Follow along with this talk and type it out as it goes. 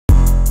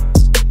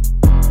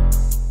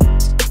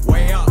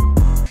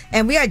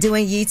And we are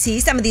doing Yee Tea.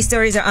 Some of these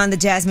stories are on the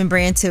Jasmine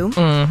brand, too.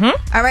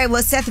 Mm-hmm. All right,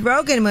 well, Seth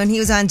Rogen, when he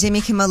was on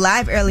Jimmy Kimmel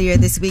Live earlier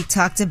this week,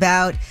 talked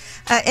about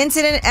an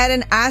incident at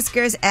an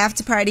Oscars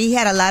after party. He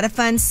had a lot of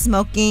fun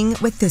smoking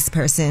with this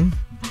person.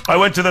 I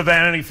went to the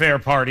Vanity Fair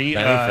party.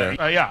 Vanity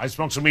Fair. Yeah, I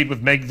smoked some weed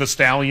with Meg the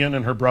Stallion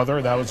and her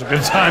brother. That was a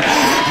good time.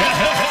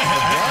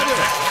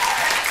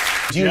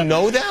 Do you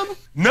know them?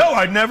 No,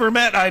 I'd never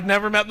met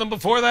them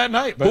before that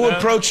night. But, who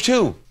approached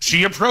who?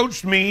 She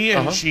approached me,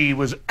 and she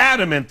was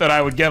adamant that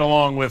I would get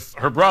along with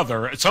her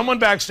brother. Someone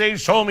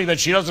backstage told me that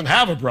she doesn't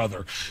have a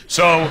brother.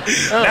 So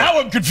now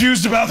I'm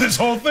confused about this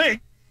whole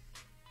thing.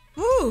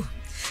 Ooh.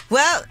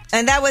 Well,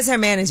 and that was her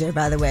manager,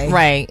 by the way.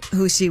 Right.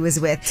 Who she was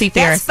with.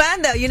 That's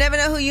fun, though. You never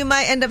know who you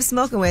might end up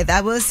smoking with. I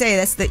will say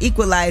that's the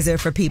equalizer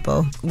for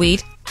people.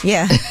 Weed.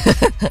 Yeah.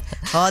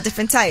 All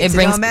different types. It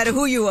don't matter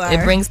who you are.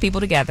 It brings people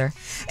together.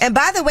 And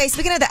by the way,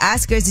 speaking of the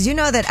Oscars, did you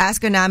know that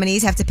Oscar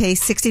nominees have to pay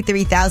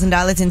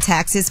 $63,000 in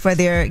taxes for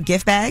their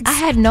gift bags? I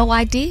had no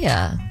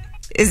idea.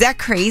 Is that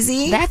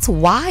crazy? That's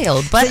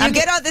wild. But so you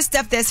get all this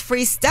stuff that's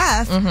free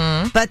stuff,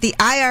 but the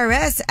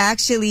IRS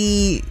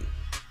actually,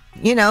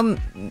 you know,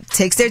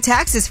 takes their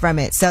taxes from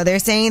it. So they're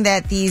saying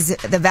that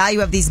the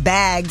value of these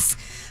bags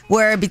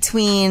were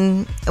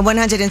between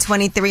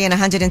 $123,000 and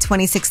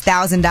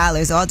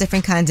 $126,000, all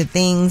different kinds of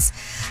things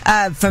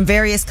from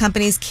various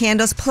companies,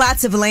 candles,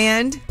 plots of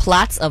land.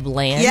 Plots of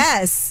land?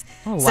 Yes.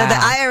 Oh, wow. So the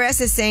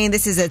IRS is saying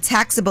this is a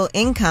taxable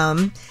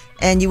income,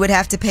 and you would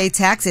have to pay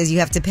taxes. You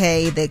have to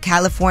pay the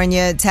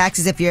California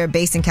taxes if you're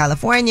based in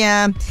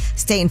California,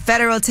 state and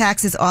federal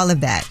taxes, all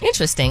of that.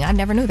 Interesting. I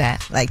never knew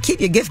that. Like, keep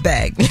your gift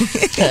bag.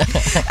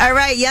 All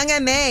right, Young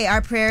M.A.,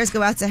 our prayers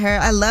go out to her.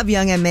 I love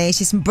Young M.A.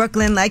 She's from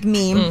Brooklyn, like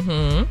me.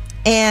 Mm-hmm.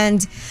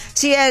 And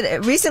she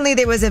had, recently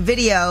there was a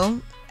video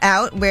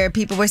out where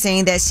people were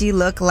saying that she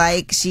looked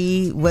like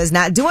she was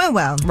not doing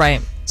well.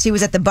 Right. She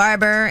was at the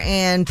barber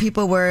and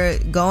people were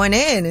going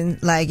in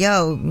and like,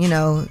 yo, you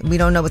know, we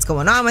don't know what's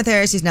going on with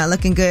her. She's not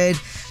looking good.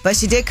 But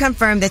she did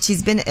confirm that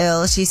she's been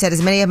ill. She said,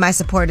 as many of my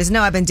supporters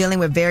know, I've been dealing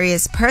with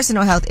various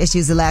personal health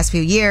issues the last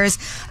few years.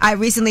 I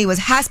recently was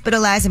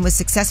hospitalized and was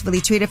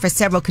successfully treated for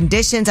several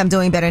conditions. I'm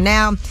doing better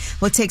now.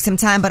 Will take some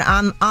time, but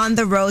I'm on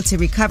the road to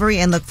recovery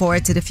and look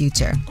forward to the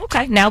future.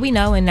 Okay, now we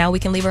know, and now we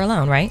can leave her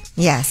alone, right?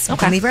 Yes, we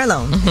can leave her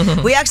alone.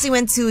 We actually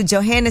went to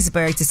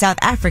Johannesburg, to South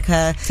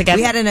Africa. Together?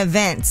 We had an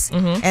event,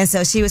 and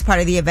so she was part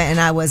of the event, and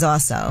I was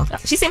also.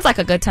 She seems like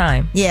a good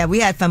time. Yeah,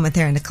 we had fun with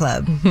her in the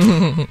club.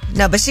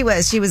 No, but she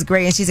was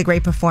great, and she's a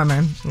great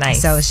performer.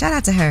 Nice. So shout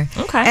out to her.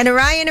 Okay. And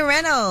Ryan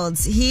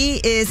Reynolds,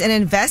 he is an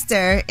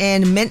investor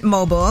in Mint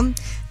Mobile,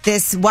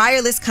 this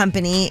wireless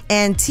company,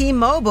 and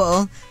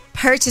T-Mobile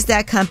purchased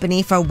that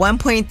company for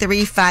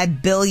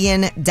 $1.35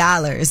 billion.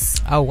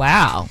 Oh,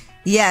 wow.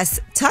 Yes.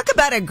 Talk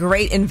about a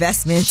great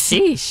investment.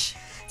 Sheesh.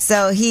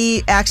 So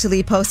he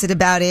actually posted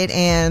about it,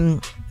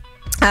 and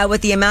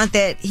with the amount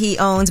that he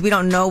owns, we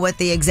don't know what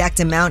the exact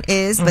amount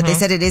is, but they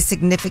said it is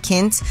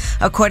significant.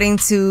 According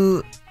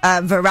to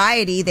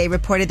Variety, they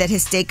reported that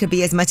his stake could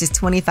be as much as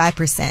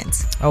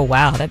 25%. Oh,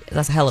 wow.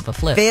 That's a hell of a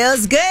flip.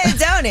 Feels good,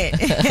 don't it?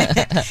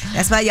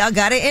 That's why y'all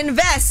gotta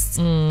invest.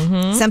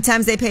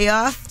 Sometimes they pay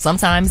off.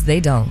 Sometimes they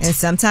don't. And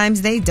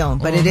sometimes they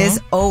don't. But it is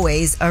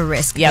always a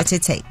risk that you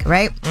take,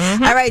 right?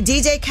 All right,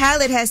 DJ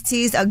Khaled has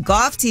teased a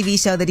golf TV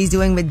show that he's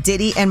doing with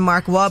Diddy and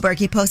Mark Wahlberg.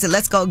 He posted,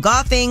 "Let's go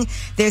golfing."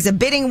 There's a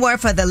bidding war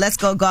for the Let's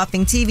Go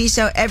Golfing TV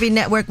show. Every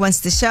network wants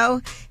to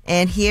show.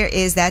 And here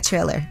is that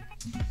trailer.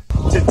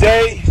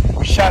 Today,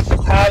 we shot the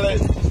pilot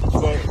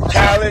for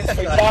Khaled's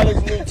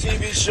new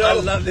TV show. I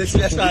love this.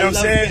 That's what I'm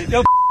saying.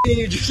 Yo,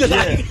 you just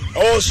like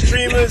all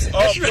streamers,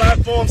 all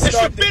platforms. There's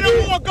a bit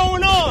of more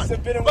going on.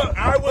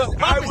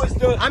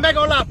 I'm not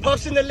gonna lie.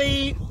 Puff's in the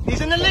lead.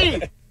 He's in the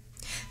lead.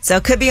 So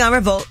it could be on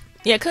Revolt.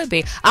 Yeah, it could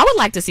be. I would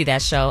like to see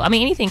that show. I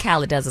mean, anything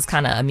Khaled does is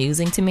kind of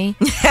amusing to me.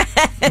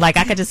 Like,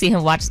 I could just see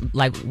him watching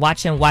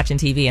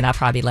TV, and I'd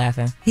probably be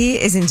laughing. He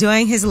is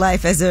enjoying his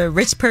life as a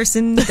rich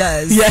person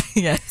does.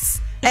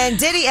 Yes. And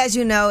Diddy, as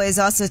you know, is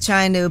also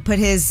trying to put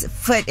his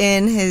foot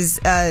in, his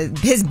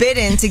bid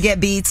in to get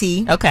BET.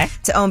 Okay.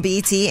 To own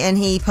BET. And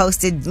he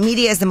posted,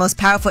 media is the most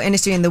powerful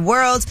industry in the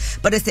world,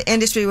 but it's the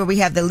industry where we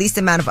have the least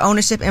amount of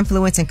ownership,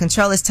 influence, and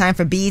control. It's time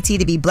for BET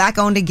to be black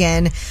owned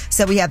again.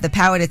 So we have the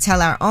power to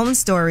tell our own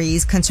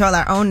stories, control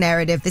our own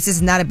narrative. This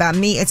is not about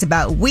me. It's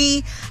about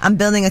we. I'm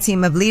building a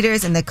team of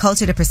leaders and the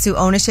culture to pursue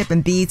ownership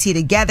and BET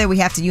together. We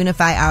have to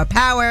unify our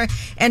power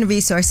and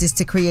resources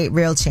to create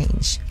real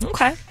change.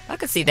 Okay. I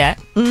could see that.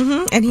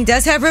 And he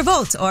does have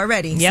Revolt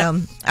already. Yep.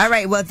 So, all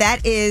right. Well,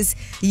 that is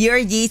your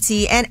Yee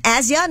Tea. And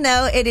as y'all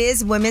know, it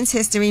is Women's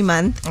History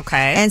Month.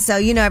 Okay. And so,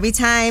 you know, every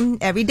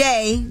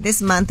day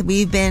this month,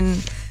 we've been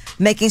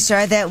making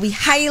sure that we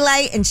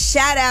highlight and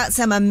shout out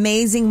some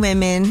amazing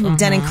women who've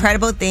done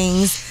incredible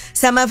things.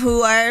 Some of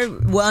who are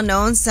well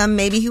known, some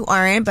maybe who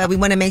aren't, but we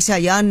want to make sure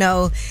y'all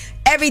know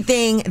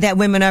everything that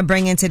women are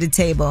bringing to the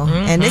table.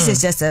 And this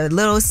is just a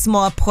little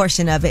small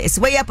portion of it. It's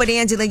Way Up with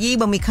Angela Yee.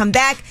 When we come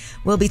back,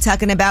 we'll be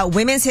talking about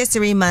Women's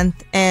History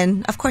Month.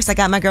 And of course, I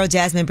got my girl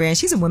Jasmine Brand.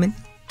 She's a woman.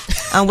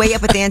 On Way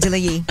Up with Angela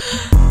Yee.